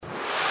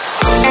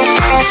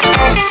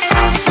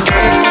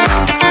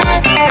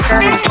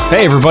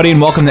Hey everybody, and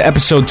welcome to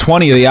episode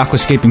 20 of the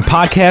Aquascaping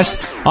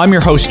Podcast. I'm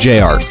your host,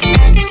 JR.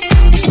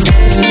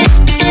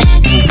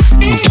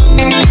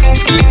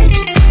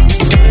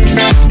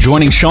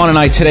 Joining Shawn and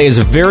I today is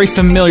a very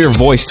familiar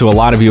voice to a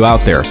lot of you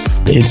out there.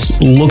 It's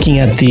looking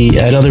at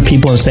other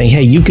people and saying,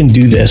 hey, you can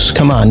do this.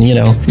 Come on,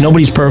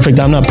 nobody's perfect.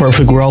 I'm not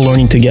perfect. We're all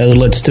learning together.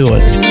 Let's do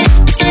it.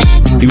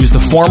 He was the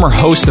former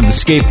host of the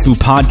Scape Foo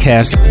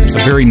podcast,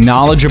 a very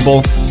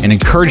knowledgeable and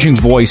encouraging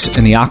voice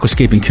in the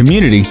aquascaping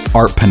community,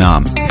 Art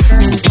Pennom.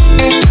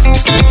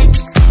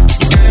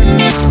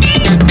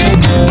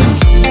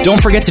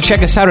 Don't forget to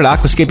check us out at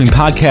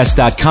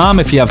aquascapingpodcast.com.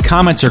 If you have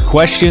comments or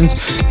questions,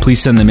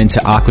 please send them into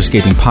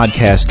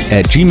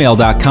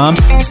aquascapingpodcast@gmail.com.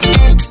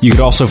 You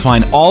could also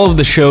find all of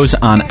the shows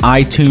on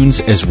iTunes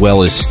as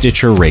well as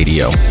Stitcher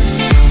Radio.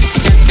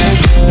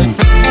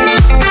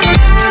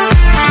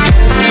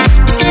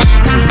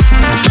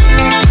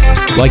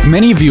 Like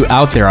many of you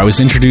out there, I was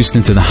introduced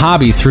into the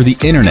hobby through the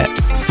internet.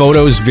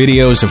 Photos,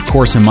 videos, of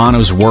course,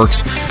 Amano's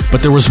works.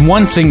 But there was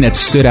one thing that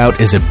stood out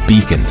as a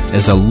beacon,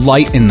 as a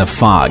light in the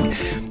fog.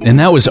 And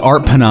that was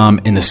Art Pennom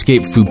in the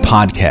Scape Foo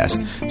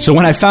podcast. So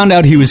when I found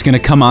out he was going to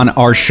come on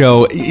our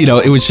show,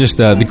 it was just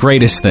the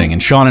greatest thing.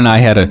 And Shawn and I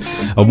had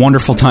a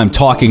wonderful time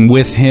talking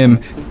with him.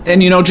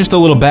 And, just a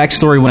little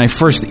backstory. When I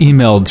first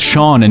emailed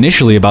Shawn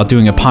initially about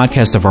doing a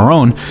podcast of our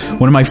own,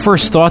 one of my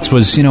first thoughts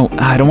was,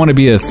 I don't want to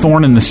be a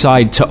thorn in the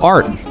side to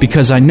Art,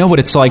 because I know what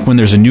it's like when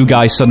there's a new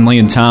guy suddenly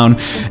in town,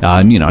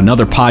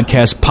 another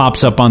podcast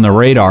pops up on the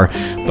radar.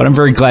 But I'm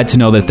very glad to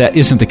know that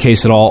isn't the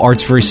case at all.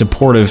 Art's very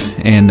supportive,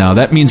 and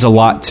that means a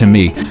lot to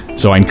me.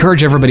 So I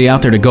encourage everybody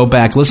out there to go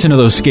back, listen to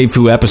those Scape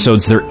Foo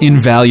episodes. They're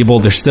invaluable.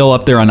 They're still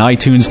up there on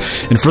iTunes.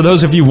 And for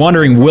those of you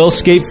wondering, will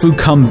Scape Foo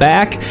come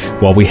back?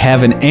 Well, we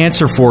have an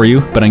answer for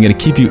you, but I'm going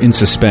to keep you in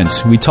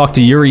suspense. We talked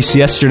to Yuris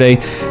yesterday,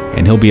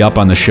 and he'll be up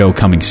on the show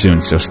coming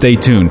soon, so stay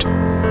tuned.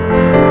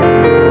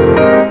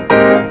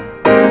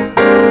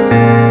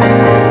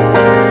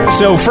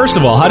 So first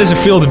of all, how does it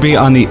feel to be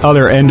on the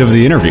other end of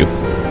the interview?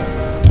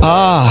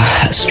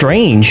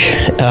 Strange.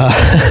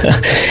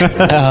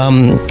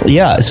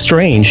 Yeah,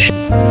 strange.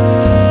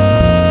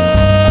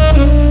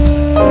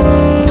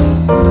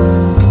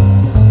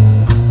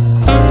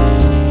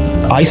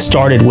 I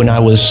started when I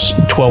was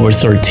 12 or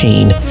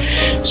 13,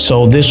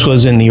 so this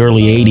was in the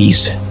early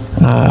 80s.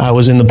 I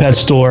was in the pet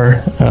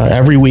store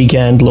every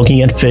weekend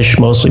looking at fish,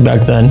 mostly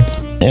back then.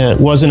 It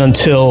wasn't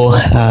until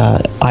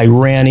I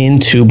ran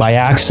into, by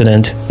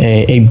accident,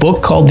 a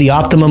book called The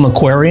Optimum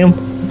Aquarium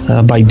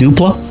by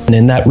Dupla,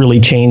 and that really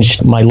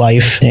changed my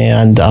life,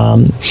 and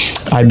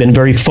I've been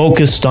very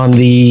focused on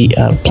the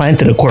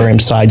planted aquarium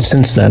side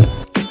since then.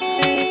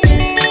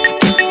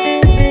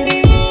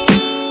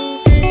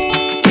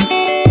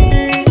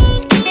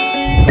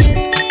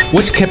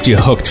 What's kept you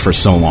hooked for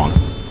so long?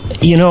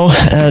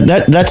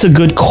 That's a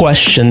good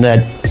question.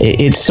 That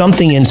it's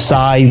something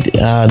inside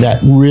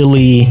that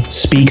really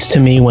speaks to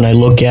me when I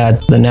look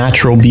at the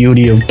natural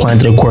beauty of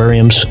planted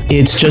aquariums.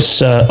 It's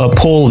just a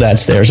pull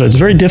that's there. So it's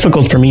very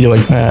difficult for me to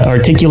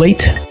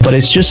articulate, but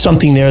it's just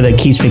something there that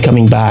keeps me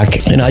coming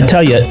back. And I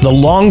tell you, the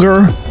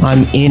longer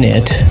I'm in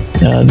it,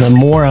 the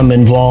more I'm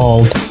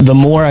involved, the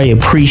more I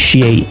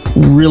appreciate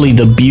really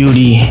the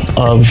beauty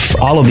of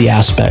all of the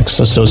aspects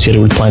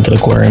associated with planted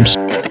aquariums.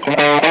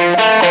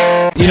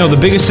 The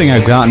biggest thing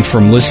I've gotten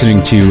from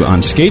listening to you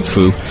on Scape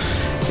Foo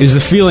is the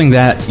feeling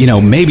that,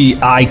 maybe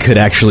I could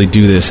actually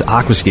do this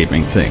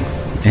aquascaping thing.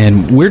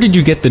 And where did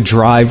you get the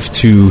drive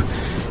to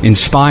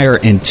inspire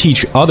and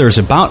teach others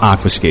about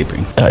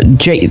aquascaping?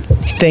 Jay,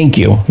 thank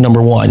you,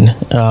 number one.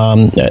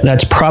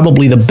 That's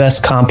probably the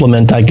best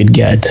compliment I could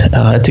get.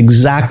 It's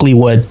exactly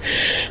what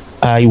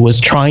I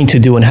was trying to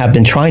do and have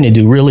been trying to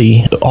do,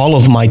 really, all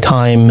of my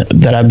time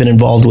that I've been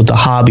involved with the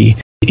hobby.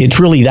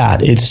 It's really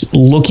that. It's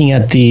looking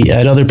at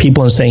other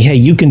people and saying, hey,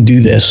 you can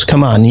do this.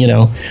 Come on,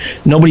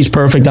 nobody's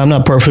perfect. I'm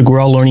not perfect. We're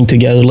all learning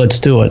together. Let's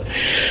do it.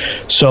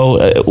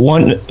 So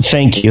one,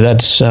 thank you.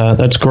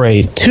 That's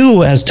great.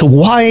 Two, as to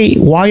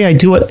why I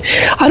do it,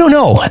 I don't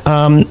know.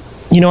 I'm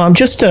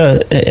just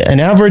an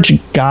average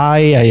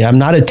guy. I'm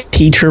not a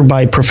teacher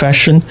by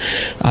profession.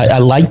 I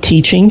like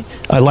teaching.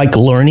 I like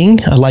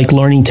learning. I like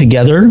learning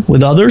together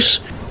with others.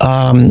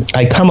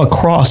 I came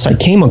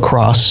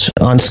across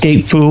on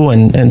Scape Foo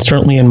and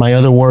certainly in my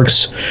other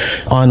works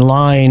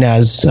online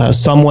as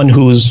someone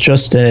who's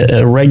just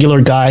a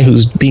regular guy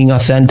who's being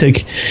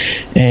authentic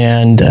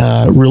and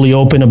really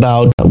open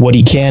about what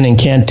he can and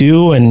can't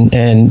do,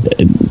 and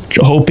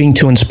hoping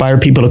to inspire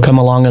people to come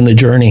along on the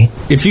journey.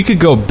 If you could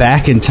go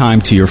back in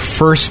time to your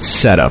first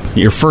setup,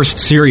 your first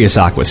serious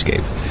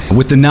aquascape,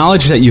 with the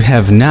knowledge that you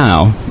have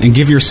now, and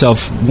give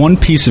yourself one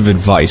piece of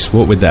advice,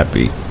 what would that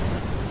be?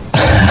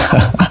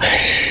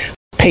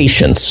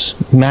 Patience,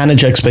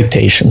 manage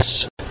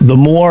expectations. The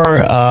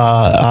more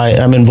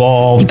I'm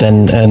involved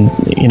and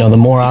the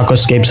more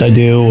aquascapes I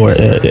do, or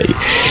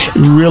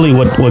really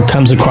what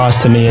comes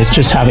across to me is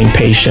just having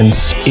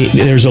patience.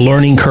 There's a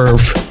learning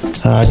curve.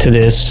 to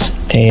this,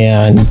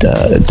 and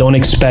don't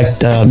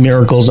expect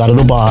miracles out of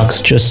the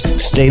box. Just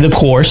stay the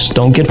course.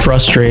 Don't get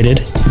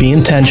frustrated. Be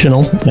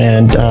intentional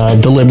and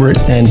deliberate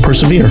and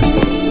persevere,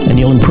 and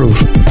you'll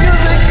improve.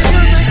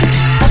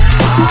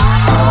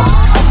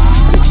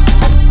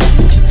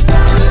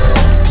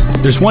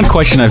 There's one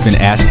question I've been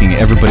asking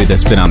everybody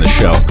that's been on the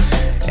show,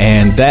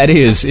 and that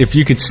is, if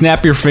you could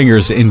snap your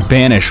fingers and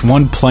banish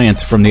one plant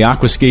from the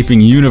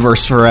aquascaping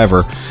universe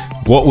forever,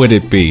 what would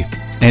it be?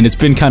 And it's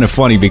been kind of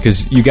funny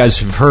because you guys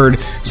have heard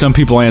some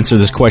people answer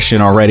this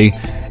question already,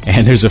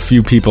 and there's a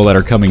few people that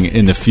are coming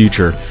in the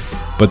future.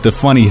 But the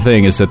funny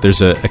thing is that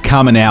there's a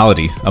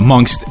commonality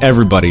amongst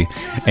everybody,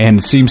 and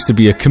it seems to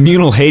be a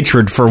communal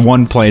hatred for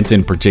one plant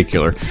in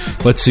particular.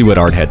 Let's see what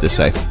Art had to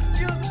say.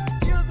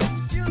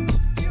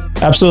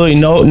 Absolutely,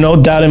 no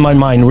doubt in my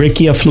mind.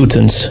 Riccia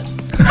flutens.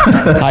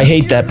 I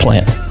hate that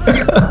plant.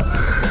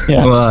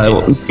 Yeah.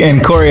 Well,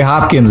 and Corey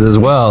Hopkins as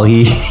well.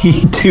 He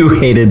too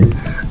hated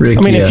Riccia.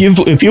 I mean,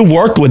 if you've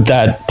worked with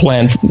that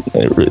plant,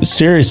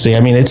 seriously, I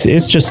mean,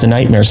 it's just a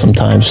nightmare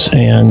sometimes.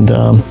 And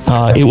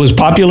it was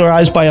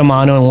popularized by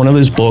Amano in one of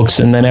his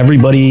books, and then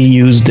everybody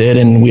used it,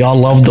 and we all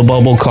loved the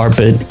bubble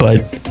carpet.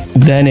 But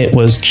then it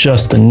was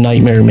just a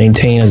nightmare to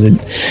maintain as it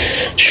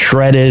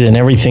shredded and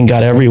everything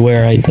got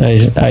everywhere.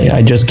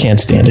 I just can't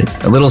stand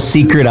it. A little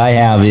secret I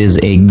have is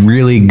a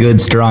really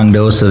good strong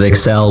dose of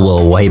Excel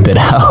will wipe it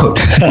out.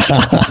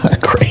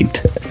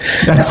 Great.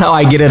 That's how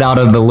I get it out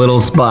of the little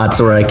spots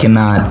where I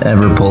cannot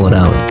ever pull it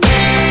out.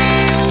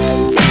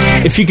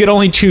 If you could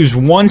only choose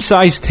one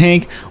size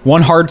tank,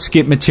 one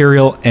hardscape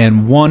material,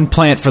 and one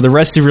plant for the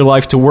rest of your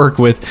life to work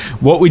with,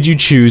 what would you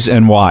choose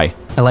and why?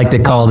 I like to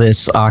call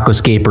this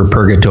aquascaper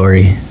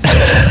purgatory.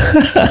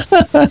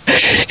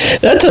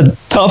 That's a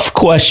tough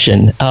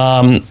question.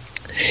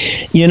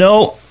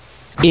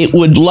 It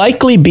would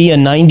likely be a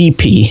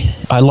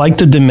 90p. I like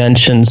the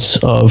dimensions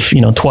of,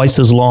 twice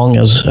as long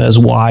as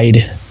wide,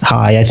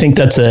 high. I think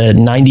that's a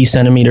 90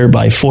 centimeter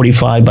by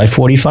 45 by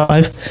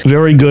 45.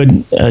 Very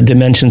good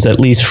dimensions, at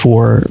least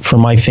for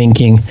my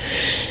thinking.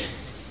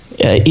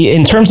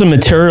 In terms of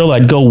material,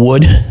 I'd go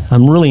wood.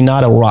 I'm really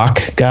not a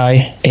rock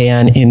guy.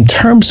 And in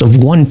terms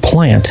of one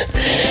plant,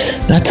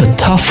 that's a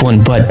tough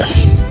one, but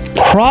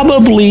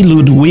probably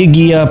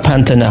Ludwigia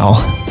pantanal,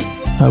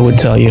 I would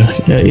tell you.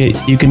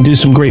 You can do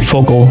some great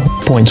focal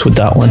points with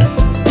that one.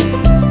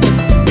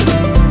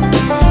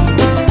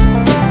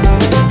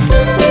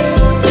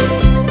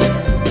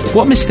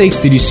 What mistakes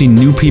did you see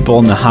new people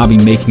in the hobby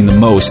making the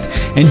most?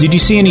 And did you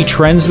see any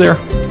trends there?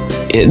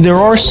 There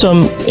are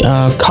some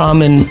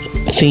common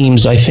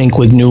themes, I think,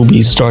 with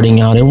newbies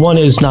starting out, and one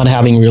is not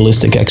having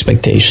realistic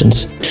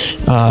expectations.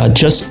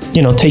 Just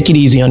take it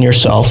easy on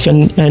yourself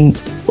and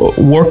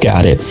work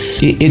at it.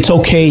 It's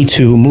okay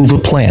to move a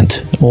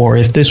plant, or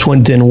if this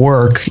one didn't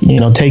work,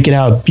 take it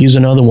out, use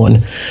another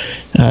one,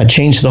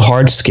 change the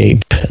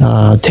hardscape,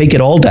 take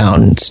it all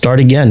down and start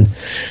again.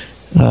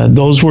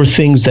 Those were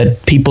things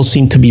that people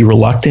seem to be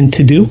reluctant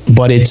to do,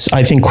 but it's,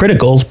 I think,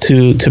 critical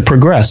to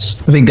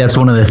progress. I think that's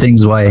one of the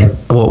things why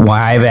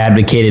I've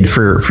advocated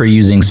for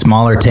using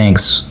smaller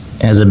tanks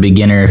as a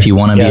beginner if you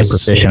want to be a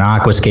proficient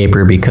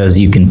aquascaper, because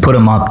you can put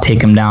them up, take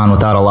them down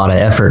without a lot of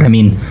effort. I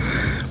mean,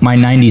 my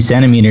 90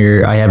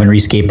 centimeter, I haven't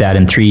rescaped that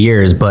in 3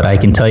 years, but I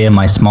can tell you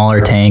my smaller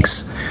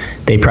tanks,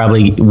 they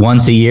probably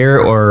once a year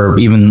or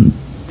even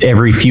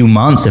every few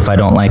months, if I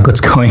don't like what's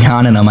going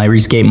on in them, I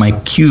rescape my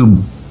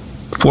cube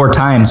 4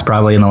 times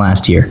probably in the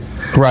last year.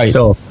 Right.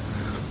 So,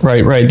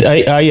 right.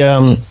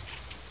 I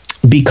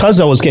because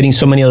I was getting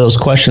so many of those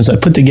questions, I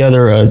put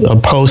together a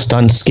post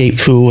on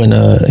Scapefu and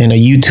a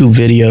YouTube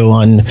video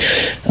on,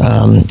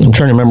 I'm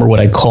trying to remember what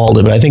I called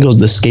it, but I think it was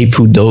the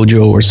Scapefu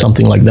Dojo or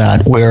something like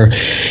that, where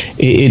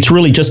it's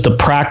really just a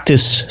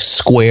practice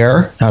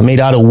square made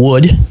out of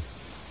wood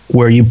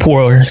where you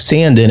pour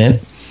sand in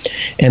it.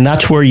 And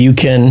that's where you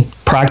can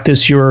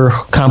practice your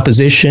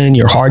composition,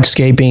 your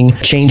hardscaping,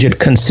 change it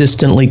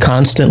consistently,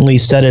 constantly,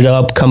 set it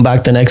up, come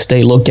back the next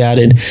day, look at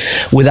it,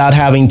 without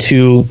having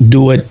to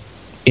do it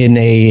in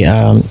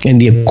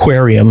the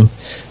aquarium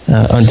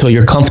until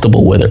you're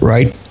comfortable with it,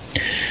 right?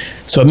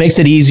 So it makes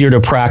it easier to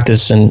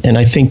practice, and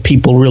I think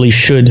people really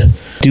should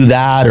do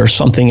that or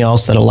something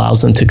else that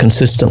allows them to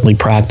consistently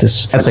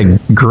practice. That's a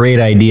great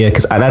idea,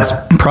 because that's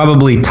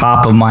probably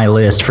top of my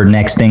list for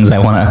next things I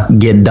want to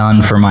get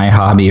done for my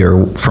hobby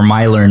or for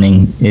my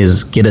learning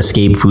is get a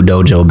Scapefu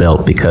Dojo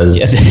built, because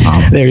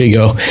there you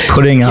go.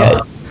 Putting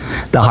up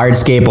the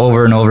hardscape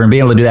over and over and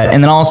being able to do that.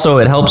 And then also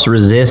it helps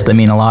resist. I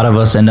mean, a lot of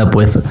us end up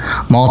with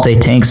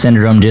multi-tank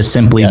syndrome just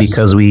simply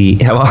because we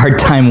have a hard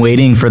time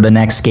waiting for the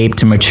next scape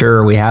to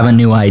mature. We have a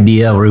new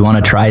idea or we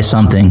want to try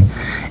something.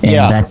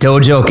 And that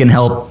dojo can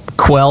help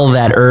quell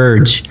that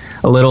urge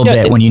a little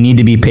bit when you need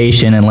to be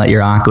patient and let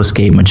your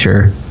aquascape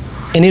mature.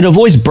 And it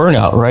avoids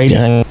burnout, right?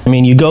 I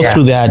mean, you go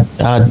through that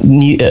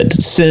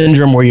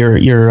syndrome where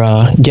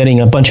you're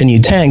getting a bunch of new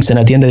tanks, and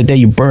at the end of the day,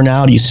 you burn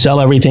out, you sell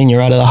everything,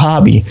 you're out of the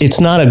hobby.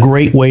 It's not a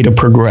great way to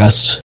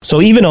progress.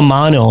 So even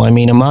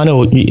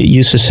Amano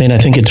used to say, and I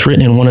think it's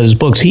written in one of his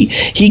books,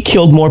 he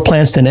killed more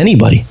plants than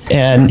anybody.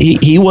 And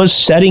he was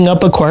setting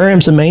up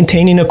aquariums and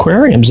maintaining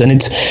aquariums. And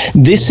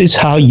this is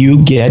how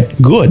you get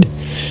good.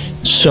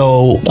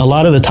 So a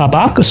lot of the top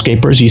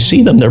aquascapers, you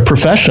see them, they're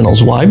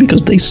professionals. Why?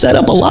 Because they set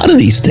up a lot of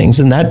these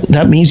things, and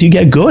that means you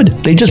get good.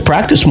 They just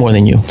practice more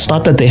than you. It's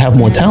not that they have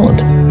more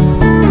talent.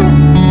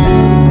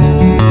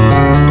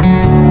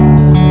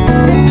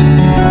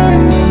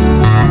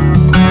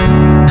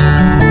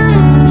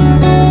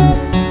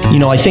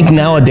 I think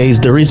nowadays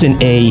there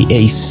isn't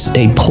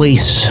a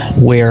place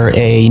where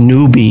a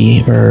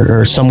newbie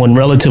or someone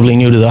relatively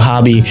new to the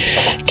hobby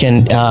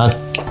can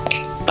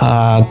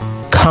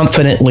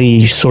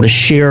confidently sort of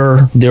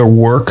share their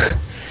work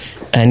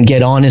and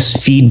get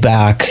honest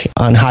feedback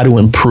on how to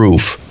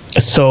improve.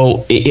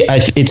 So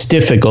it's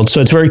difficult. So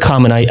it's very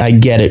common. I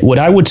get it. What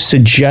I would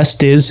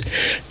suggest is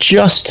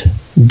just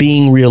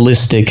being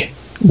realistic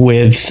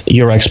with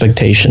your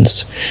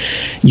expectations.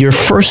 Your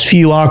first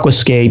few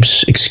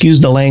aquascapes,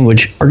 excuse the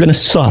language, are going to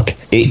suck.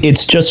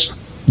 It's just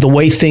the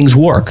way things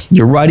work.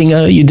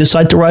 You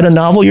decide to write a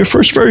novel, your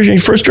first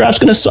draft's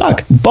going to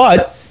suck.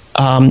 But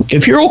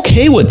if you're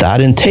okay with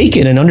that and take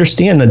it and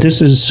understand that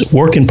this is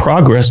work in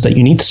progress, that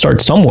you need to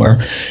start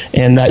somewhere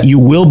and that you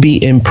will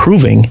be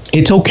improving,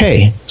 it's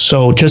okay.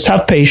 So just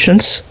have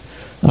patience.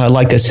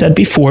 Like I said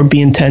before,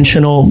 be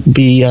intentional,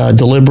 be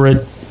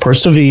deliberate,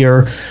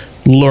 persevere,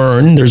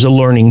 learn. There's a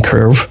learning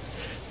curve.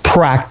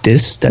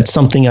 Practice. That's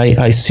something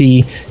I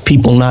see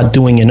people not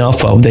doing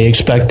enough of. They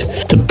expect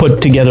to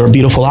put together a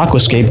beautiful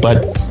aquascape,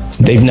 but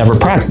they've never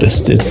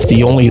practiced. It's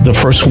the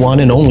first one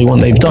and only one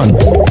they've done.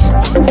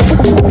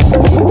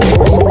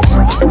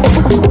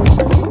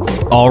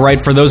 All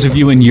right, for those of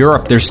you in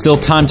Europe, there's still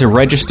time to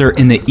register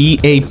in the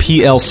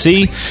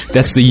EAPLC.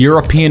 That's the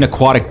European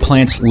Aquatic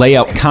Plants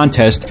Layout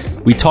Contest.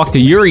 We talked to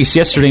Yuris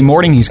yesterday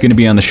morning. He's going to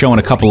be on the show in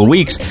a couple of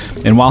weeks.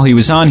 And while he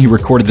was on, he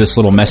recorded this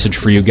little message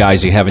for you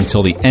guys. You have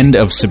until the end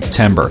of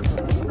September.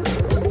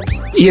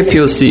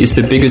 EAPLC is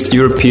the biggest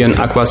European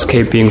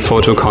aquascaping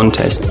photo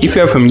contest. If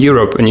you are from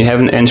Europe and you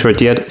haven't entered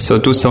yet, so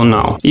do so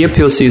now.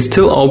 EAPLC is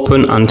still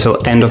open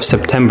until end of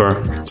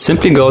September.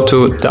 Simply go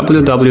to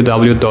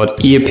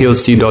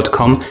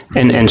www.eaplc.com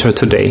and enter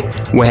today.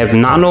 We have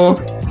nano,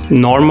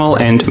 normal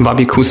and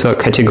Wabikusa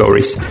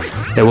categories.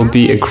 There will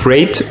be a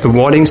great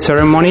awarding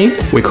ceremony.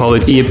 We call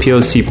it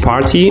EAPLC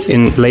Party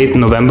in late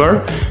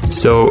November.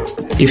 So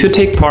if you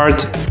take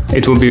part,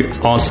 it will be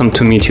awesome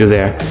to meet you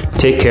there.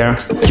 Take care.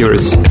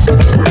 Yours.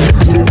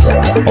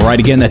 All right,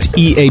 again, that's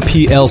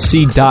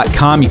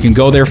EAPLC.com. You can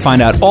go there,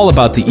 find out all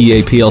about the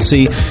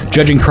EAPLC,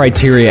 judging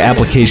criteria,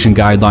 application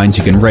guidelines.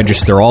 You can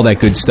register, all that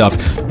good stuff.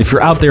 If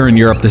you're out there in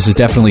Europe, this is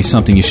definitely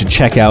something you should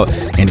check out,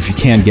 and if you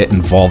can, get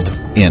involved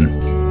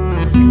in.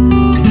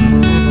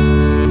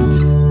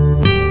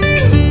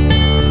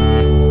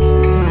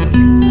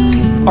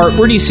 Art,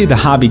 where do you see the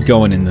hobby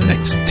going in the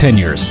next 10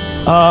 years?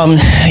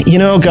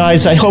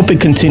 Guys, I hope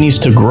it continues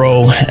to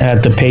grow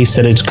at the pace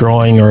that it's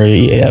growing, or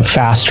a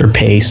faster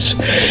pace.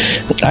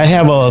 I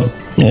have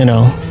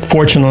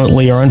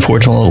fortunately or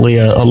unfortunately,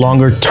 a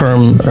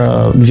longer-term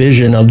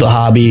vision of the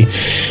hobby,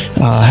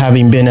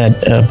 having been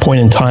at a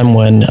point in time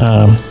when,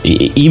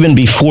 even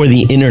before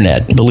the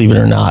internet, believe it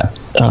or not,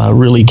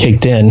 really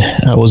kicked in,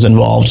 I was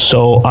involved.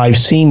 So I've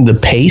seen the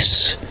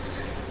pace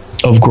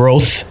of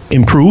growth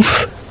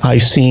improve.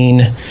 I've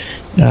seen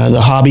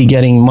the hobby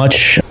getting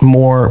much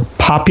more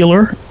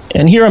popular.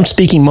 And here I'm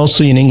speaking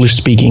mostly in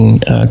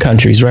English-speaking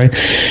countries, right?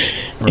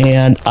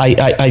 And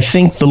I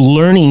think the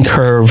learning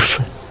curve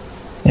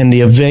and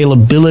the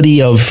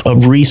availability of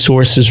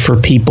resources for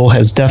people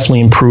has definitely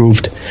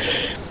improved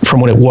from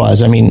what it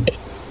was. I mean,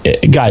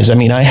 guys,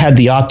 I had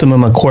the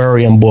Optimum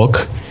Aquarium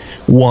book,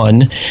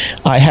 one.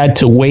 I had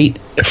to wait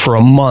for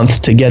a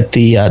month to get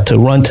to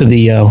run to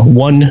the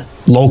one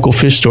local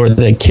fish store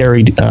that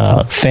carried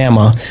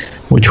FAMA,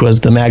 which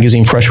was the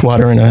magazine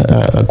Freshwater and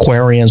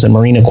Aquariums and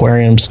Marine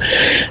Aquariums,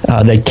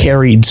 that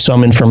carried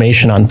some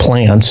information on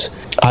plants.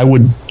 I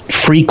would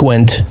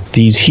frequent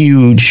these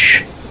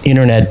huge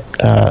internet,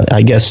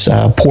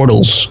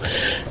 portals,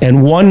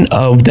 and one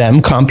of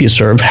them,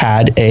 CompuServe,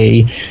 had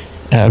a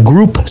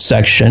group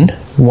section,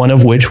 one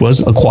of which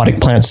was aquatic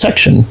plant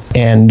section.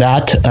 And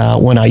that,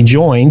 when I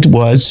joined,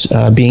 was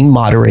being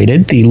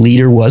moderated. The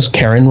leader was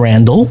Karen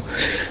Randall,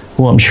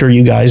 who I'm sure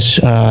you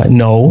guys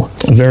know,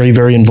 very,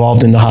 very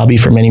involved in the hobby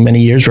for many, many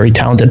years, very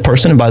talented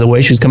person. And by the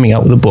way, she's coming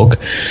out with a book.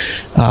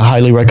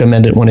 Highly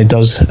recommend it when it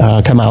does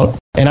come out.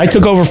 And I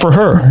took over for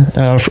her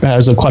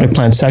as aquatic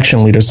plant section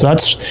leader. So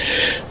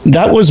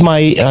that was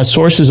my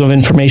sources of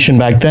information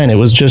back then. It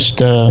was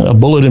just a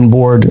bulletin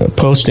board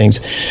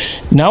postings.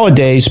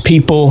 Nowadays,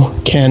 people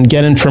can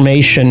get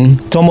information.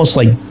 It's almost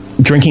like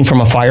drinking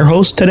from a fire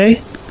hose today,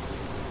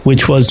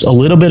 which was a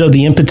little bit of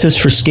the impetus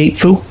for Scape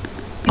Foo.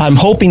 I'm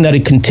hoping that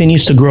it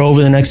continues to grow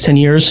over the next 10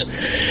 years,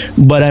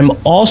 but I'm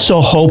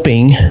also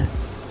hoping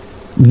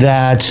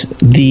that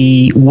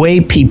the way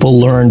people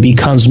learn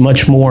becomes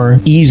much more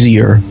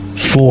easier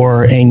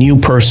for a new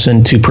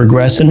person to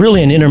progress, and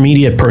really an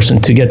intermediate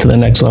person to get to the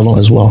next level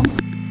as well.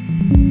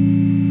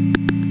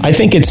 I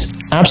think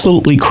it's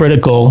absolutely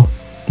critical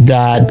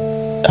that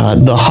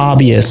the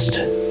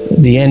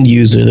hobbyist, the end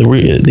user,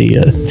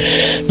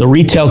 the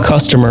retail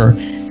customer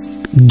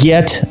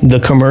get the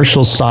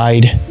commercial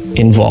side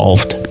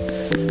involved.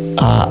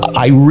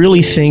 I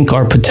really think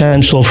our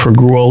potential for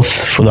growth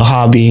for the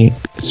hobby,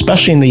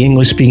 especially in the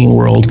English-speaking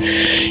world,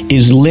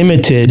 is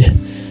limited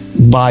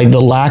by the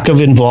lack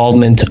of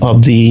involvement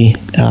of the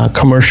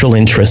commercial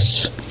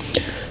interests.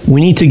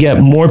 We need to get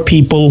more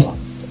people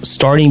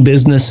starting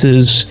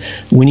businesses.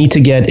 We need to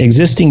get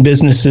existing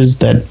businesses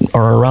that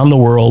are around the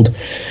world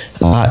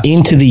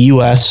into the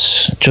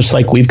U.S., just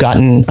like we've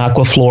gotten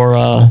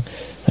Aquaflora,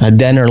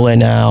 Dennerle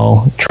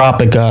now,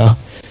 Tropica,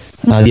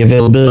 the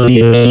availability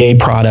of AA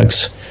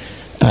products.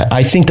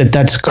 I think that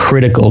that's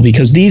critical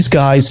because these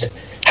guys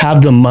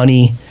have the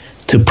money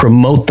to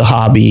promote the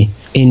hobby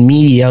in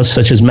media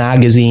such as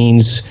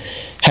magazines,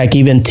 heck,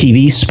 even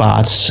TV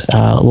spots,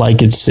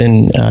 like it's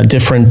in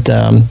different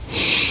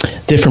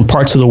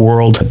parts of the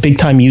world,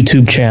 big-time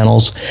YouTube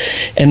channels.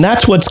 And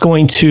that's what's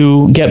going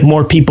to get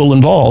more people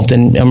involved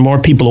and more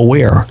people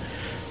aware.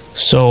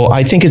 So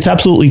I think it's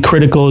absolutely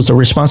critical. It's a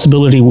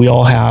responsibility we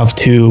all have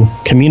to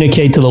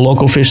communicate to the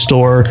local fish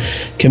store,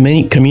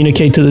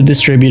 communicate to the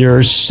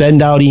distributors,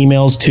 send out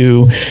emails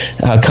to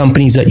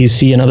companies that you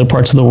see in other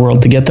parts of the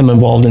world to get them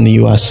involved in the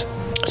U.S.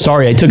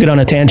 Sorry, I took it on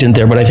a tangent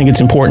there, but I think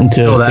it's important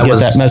to get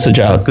that message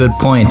out. A good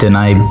point, and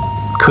I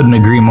couldn't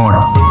agree more.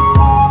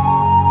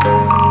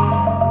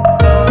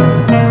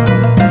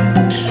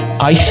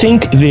 I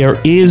think there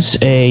is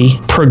a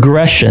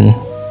progression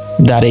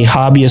that a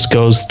hobbyist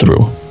goes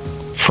through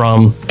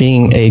from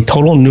being a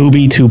total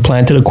newbie to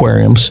planted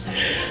aquariums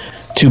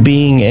to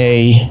being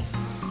a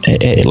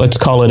let's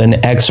call it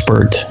an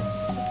expert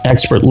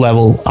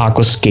level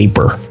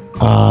aquascaper.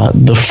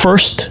 The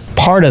first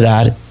part of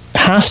that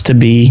has to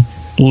be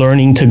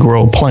learning to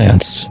grow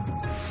plants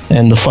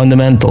and the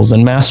fundamentals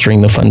and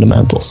mastering the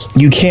fundamentals.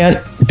 You can't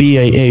be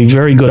a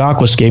very good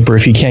aquascaper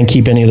if you can't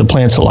keep any of the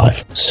plants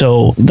alive.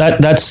 So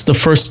that's the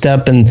first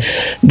step, and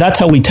that's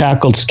how we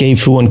tackled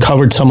Scapefu and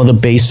covered some of the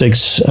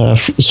basics.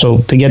 So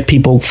to get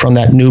people from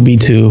that newbie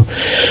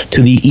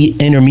to the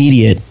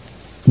intermediate,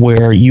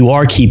 where you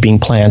are keeping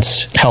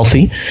plants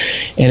healthy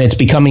and it's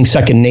becoming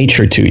second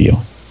nature to you.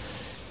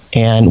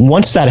 And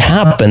once that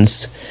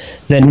happens,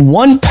 then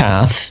one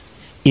path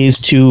is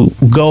to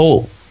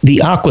go the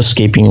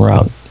aquascaping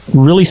route.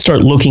 Really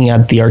start looking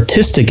at the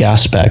artistic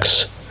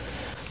aspects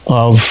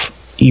of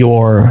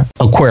your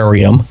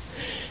aquarium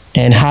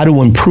and how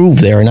to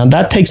improve there. Now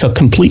that takes a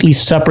completely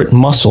separate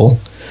muscle,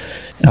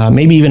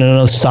 maybe even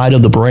another side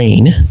of the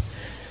brain.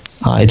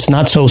 It's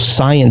not so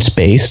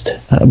science-based,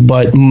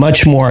 but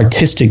much more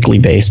artistically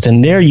based.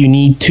 And there you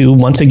need to,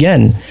 once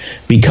again,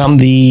 become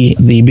the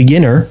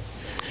beginner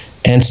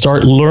and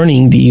start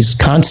learning these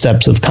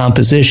concepts of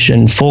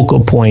composition,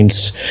 focal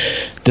points,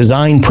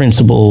 design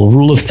principle,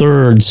 rule of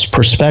thirds,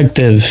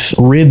 perspective,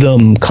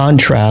 rhythm,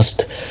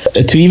 contrast,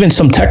 to even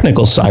some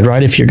technical side,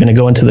 right? If you're going to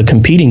go into the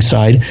competing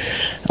side,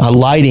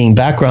 lighting,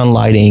 background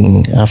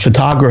lighting,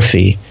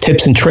 photography,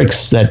 tips and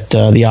tricks that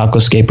the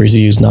aquascapers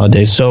use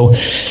nowadays. So,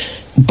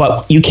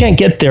 but you can't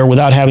get there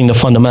without having the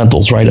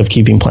fundamentals, right, of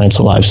keeping plants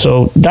alive.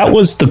 So that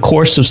was the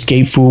course of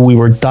Scapefu. We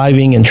were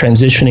diving and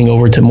transitioning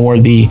over to more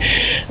of the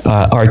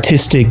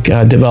artistic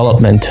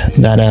development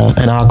that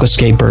an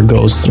aquascaper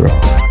goes through.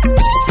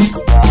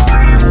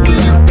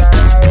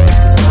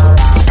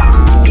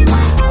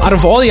 Out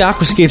of all the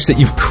aquascapes that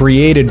you've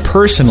created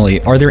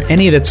personally, are there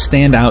any that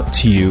stand out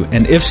to you?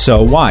 And if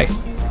so, why?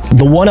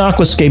 The one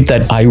aquascape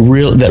that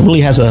that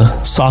really has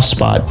a soft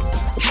spot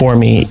for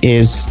me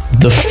is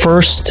the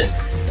first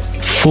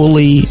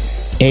fully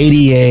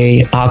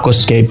ADA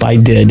aquascape I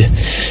did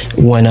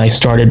when I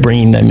started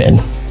bringing them in.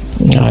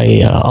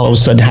 I all of a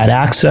sudden had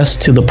access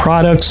to the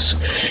products,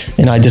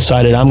 and I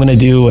decided I'm going to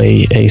do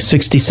a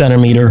 60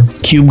 centimeter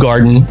cube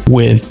garden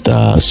with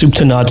soup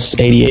to nuts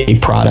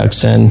ADA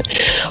products. And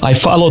I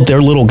followed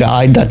their little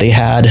guide that they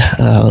had,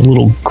 a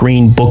little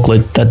green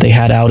booklet that they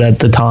had out at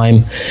the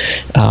time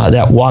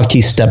that walked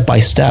you step by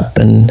step.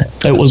 And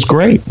it was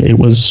great. It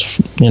was,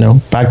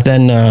 back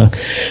then,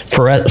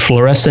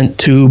 fluorescent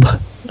tube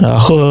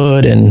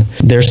hood and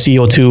their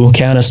CO2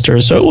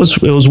 canisters. So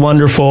it was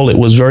wonderful. It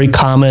was very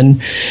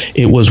common.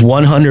 It was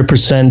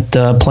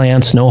 100%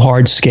 plants, no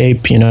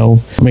hardscape,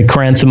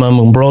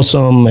 Macranthemum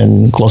umbrosum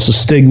and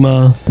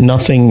Glossostigma,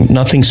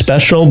 nothing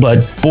special,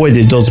 but boy,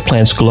 did those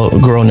plants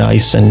grow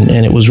nice, and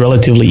it was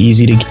relatively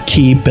easy to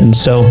keep. And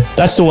so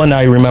that's the one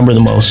I remember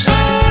the most.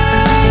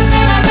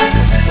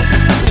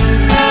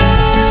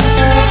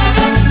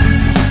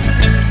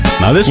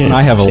 Now, this one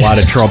I have a lot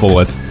of trouble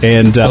with,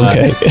 and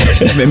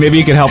maybe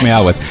you can help me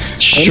out with.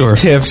 Sure. Any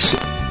tips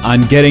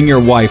on getting your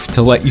wife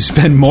to let you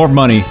spend more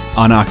money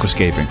on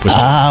aquascaping?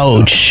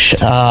 Ouch.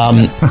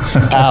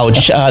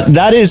 Ouch.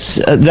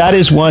 That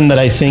is one that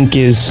I think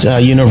is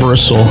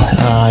universal,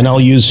 and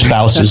I'll use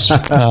spouses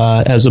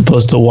as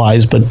opposed to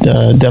wives, but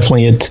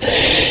definitely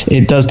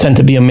it does tend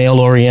to be a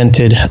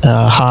male-oriented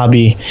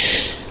hobby.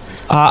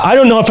 I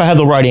don't know if I have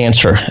the right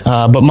answer,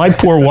 but my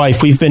poor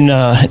wife, we've been,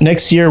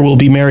 next year we'll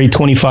be married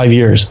 25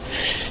 years.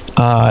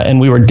 And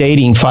we were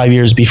dating 5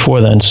 years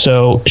before then.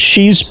 So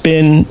she's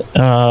been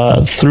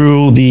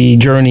through the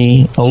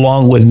journey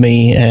along with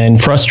me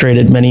and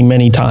frustrated many,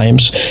 many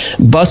times,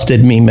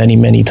 busted me many,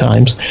 many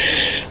times.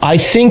 I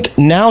think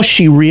now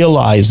she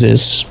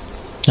realizes,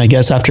 I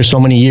guess after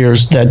so many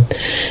years, that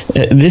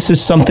this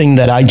is something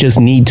that I just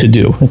need to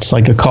do. It's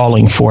like a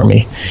calling for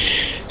me.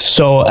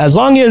 So as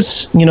long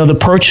as, the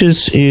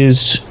purchase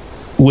is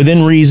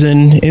within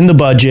reason, in the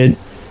budget,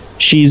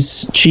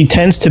 she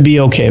tends to be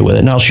okay with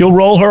it. Now, she'll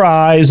roll her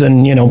eyes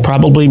and,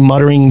 probably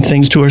muttering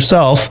things to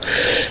herself,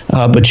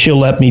 but she'll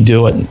let me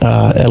do it,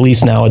 at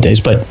least nowadays.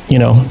 But,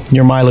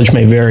 your mileage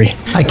may vary.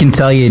 I can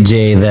tell you,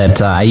 Jay,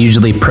 that I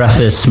usually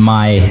preface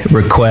my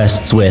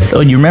requests with,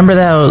 do you remember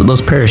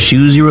those pair of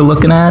shoes you were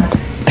looking at?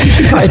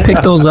 I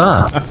picked those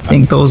up. I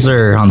think those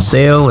are on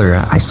sale, or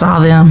I saw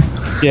them.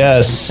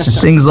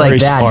 Yes. Things like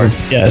that. Smart.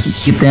 Just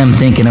yes. Get them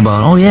thinking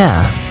about, oh,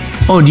 yeah.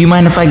 Oh, do you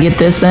mind if I get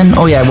this then?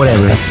 Oh, yeah,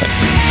 whatever.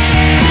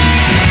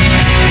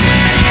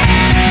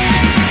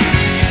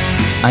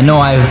 I know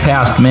I've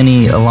passed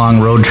many a long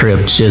road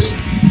trip just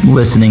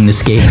listening to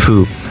Skate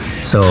Fu.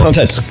 So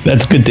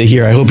that's good to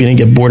hear. I hope you didn't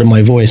get bored of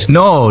my voice.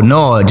 No,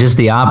 just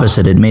the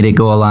opposite. It made it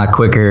go a lot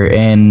quicker.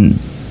 And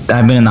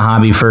I've been in the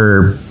hobby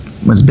for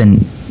it's been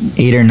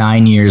 8 or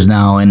 9 years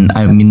now, and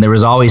I mean there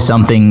was always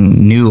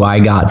something new I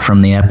got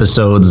from the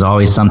episodes,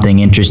 always something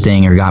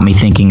interesting or got me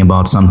thinking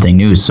about something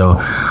new. So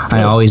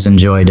I always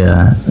enjoyed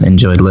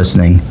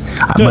listening.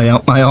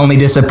 My only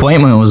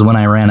disappointment was when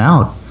I ran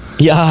out.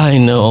 Yeah, I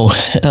know.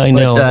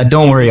 But,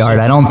 don't worry, Art.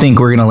 I don't think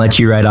we're going to let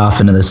you ride off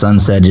into the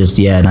sunset just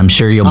yet. I'm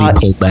sure you'll be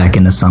pulled back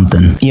into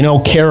something.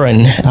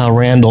 Karen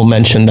Randall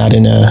mentioned that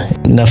in a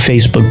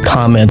Facebook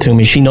comment to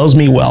me. She knows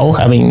me well,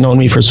 having known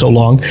me for so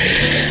long.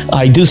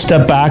 I do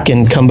step back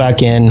and come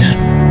back in.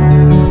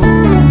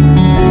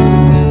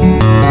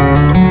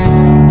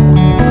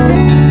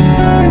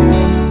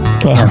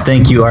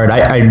 Thank you, Art.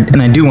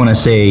 I do want to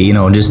say,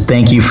 just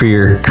thank you for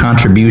your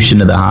contribution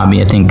to the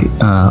hobby. I think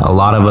a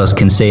lot of us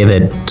can say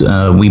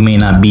that we may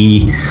not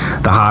be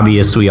the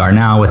hobbyists we are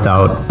now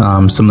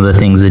without some of the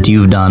things that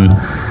you've done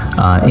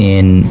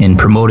in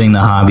promoting the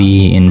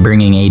hobby, in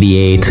bringing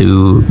ADA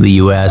to the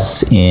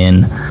U.S.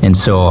 And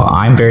so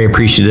I'm very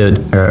appreciative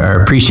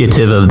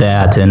of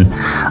that. And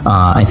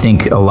I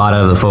think a lot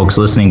of the folks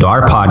listening to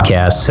our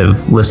podcasts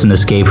have listened to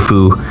Skate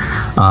Fu,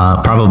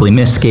 probably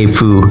missed Skate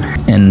Fu,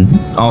 and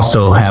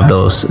also have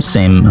those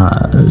same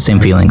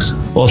feelings.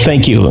 Well,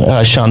 thank you,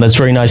 Shawn. That's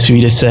very nice of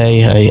you to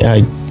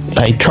say.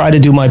 I try to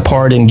do my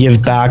part and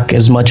give back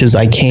as much as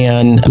I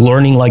can,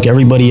 learning like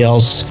everybody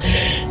else.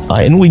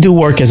 And we do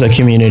work as a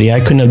community.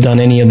 I couldn't have done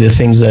any of the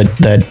things that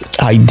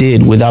I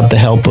did without the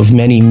help of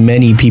many,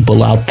 many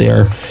people out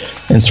there,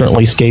 and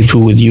certainly Skate Fu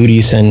with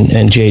Udis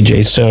and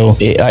JJ. So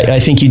I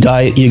think you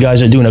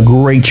guys are doing a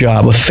great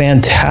job, a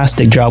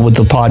fantastic job with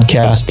the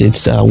podcast.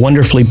 It's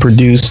wonderfully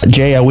produced.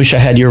 Jay, I wish I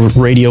had your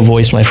radio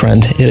voice, my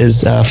friend. It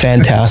is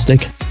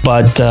fantastic.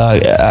 But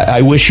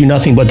I wish you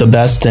nothing but the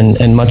best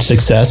and much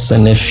success.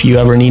 And if you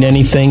ever need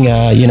anything,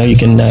 you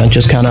can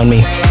just count on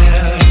me.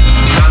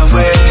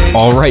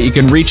 All right, you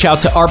can reach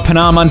out to Art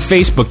Pennom on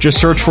Facebook. Just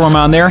search for him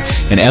on there.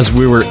 And as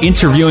we were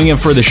interviewing him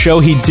for the show,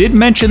 he did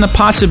mention the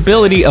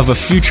possibility of a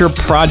future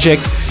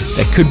project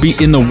that could be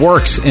in the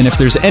works. And if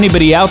there's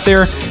anybody out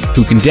there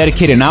who can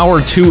dedicate an hour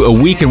or two a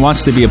week and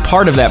wants to be a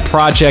part of that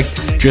project,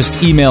 just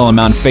email him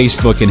on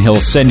Facebook and he'll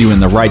send you in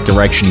the right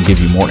direction and give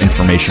you more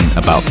information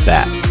about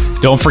that.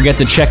 Don't forget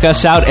to check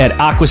us out at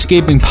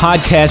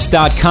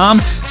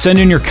aquascapingpodcast.com. Send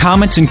in your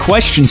comments and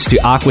questions to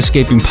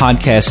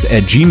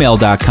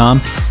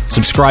aquascapingpodcast@gmail.com.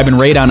 Subscribe and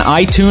rate on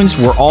iTunes.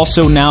 We're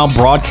also now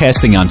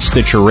broadcasting on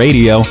Stitcher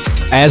Radio.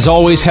 As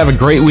always, have a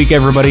great week,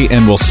 everybody,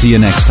 and we'll see you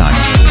next time.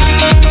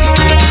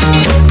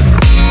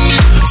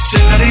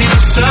 Setting the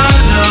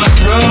sun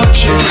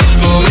approaches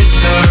for its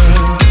turn.